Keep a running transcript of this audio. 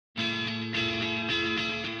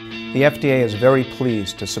The FDA is very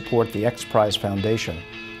pleased to support the XPRIZE Foundation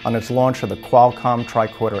on its launch of the Qualcomm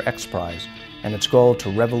Tricorder XPRIZE and its goal to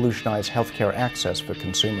revolutionize healthcare access for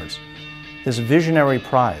consumers. This visionary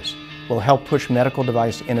prize will help push medical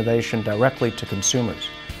device innovation directly to consumers,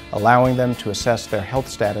 allowing them to assess their health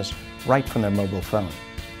status right from their mobile phone.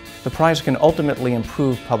 The prize can ultimately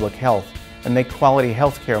improve public health and make quality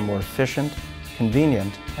healthcare more efficient,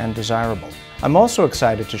 convenient, and desirable. I'm also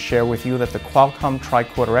excited to share with you that the Qualcomm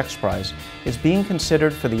Tricorder XPRIZE is being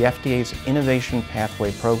considered for the FDA's Innovation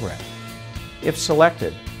Pathway Program. If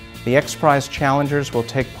selected, the XPRIZE challengers will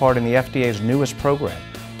take part in the FDA's newest program,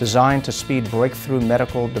 designed to speed breakthrough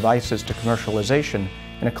medical devices to commercialization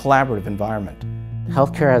in a collaborative environment.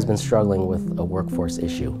 Healthcare has been struggling with a workforce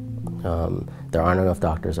issue. There aren't enough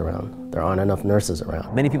doctors around. There aren't enough nurses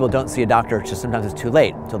around. Many people don't see a doctor because sometimes it's too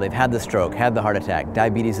late, until they've had the stroke, had the heart attack,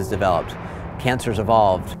 diabetes has developed, cancer's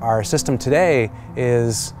evolved. Our system today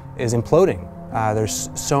is imploding.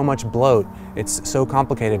 There's so much bloat, it's so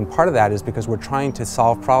complicated, and part of that is because we're trying to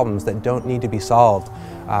solve problems that don't need to be solved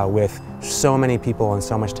with so many people and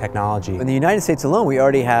so much technology. In the United States alone, we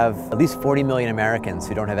already have at least 40 million Americans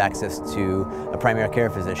who don't have access to a primary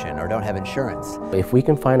care physician or don't have insurance. If we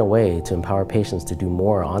can find a way to empower patients to do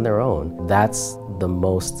more on their own, that's the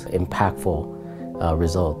most impactful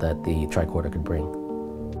result that the tricorder could bring.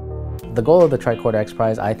 The goal of the Tricorder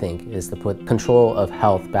XPRIZE, I think, is to put control of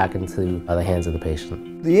health back into the hands of the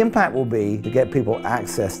patient. The impact will be to get people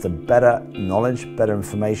access to better knowledge, better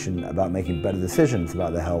information about making better decisions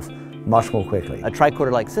about their health much more quickly. A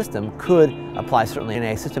tricorder-like system could apply certainly in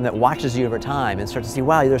a system that watches you over time and starts to see,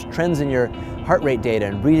 wow, there's trends in your heart rate data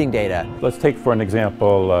and breathing data. Let's take for an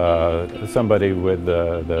example somebody with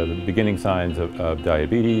the beginning signs of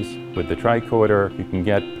diabetes. With the tricorder, you can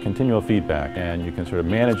get continual feedback and you can sort of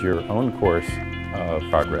manage your own course of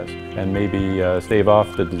progress and maybe stave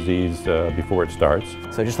off the disease before it starts.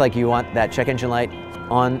 So just like you want that check engine light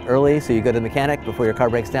on early so you go to the mechanic before your car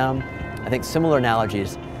breaks down, I think similar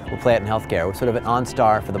analogies will play out in healthcare. We're sort of an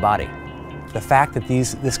OnStar for the body. The fact that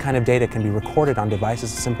this kind of data can be recorded on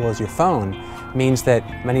devices as simple as your phone means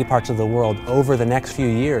that many parts of the world over the next few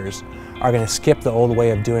years are going to skip the old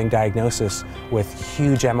way of doing diagnosis with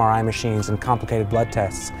huge MRI machines and complicated blood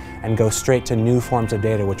tests and go straight to new forms of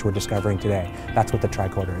data which we're discovering today. That's what the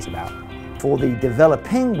tricorder is about. For the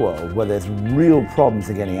developing world, where there's real problems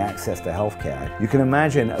in getting access to healthcare, you can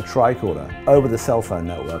imagine a tricorder over the cell phone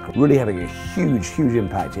network really having a huge, huge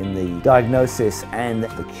impact in the diagnosis and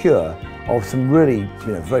the cure of some really,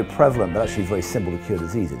 very prevalent but actually very simple to cure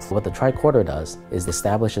diseases. What the tricorder does is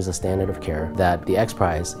establishes a standard of care that the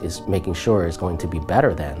XPRIZE is making sure is going to be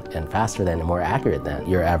better than and faster than and more accurate than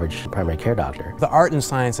your average primary care doctor. The art and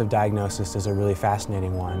science of diagnosis is a really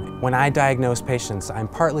fascinating one. When I diagnose patients, I'm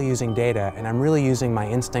partly using data and I'm really using my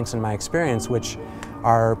instincts and my experience, which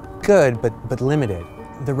are good but limited.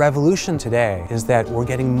 The revolution today is that we're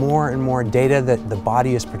getting more and more data that the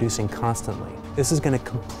body is producing constantly. This is going to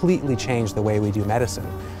completely change the way we do medicine.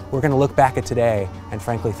 We're going to look back at today and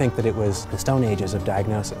frankly think that it was the Stone Ages of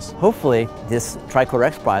diagnosis. Hopefully this Tricorder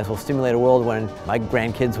XPRIZE will stimulate a world when my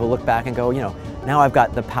grandkids will look back and go, now I've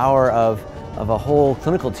got the power of a whole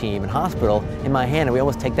clinical team and hospital in my hand, and we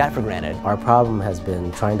almost take that for granted. Our problem has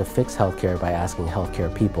been trying to fix healthcare by asking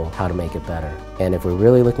healthcare people how to make it better. And if we're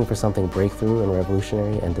really looking for something breakthrough and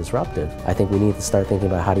revolutionary and disruptive, I think we need to start thinking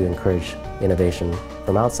about how to encourage innovation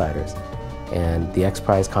from outsiders. And the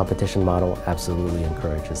XPRIZE competition model absolutely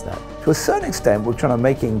encourages that. To a certain extent, we're trying to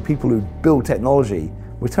making people who build technology,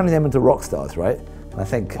 we're turning them into rock stars, right? And I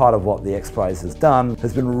think part of what the XPRIZE has done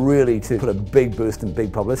has been really to put a big boost and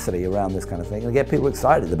big publicity around this kind of thing and get people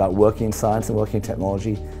excited about working in science and working in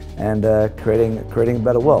technology and creating a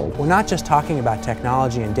better world. We're not just talking about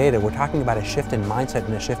technology and data, we're talking about a shift in mindset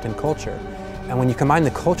and a shift in culture. And when you combine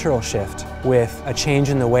the cultural shift with a change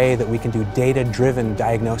in the way that we can do data-driven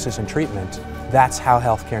diagnosis and treatment, that's how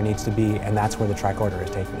healthcare needs to be, and that's where the tricorder is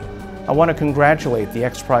taking it. I want to congratulate the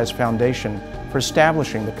XPRIZE Foundation for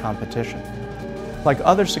establishing the competition. Like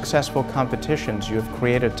other successful competitions you have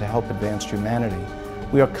created to help advance humanity,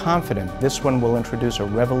 we are confident this one will introduce a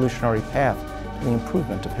revolutionary path to the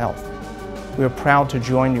improvement of health. We are proud to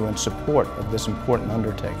join you in support of this important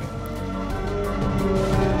undertaking.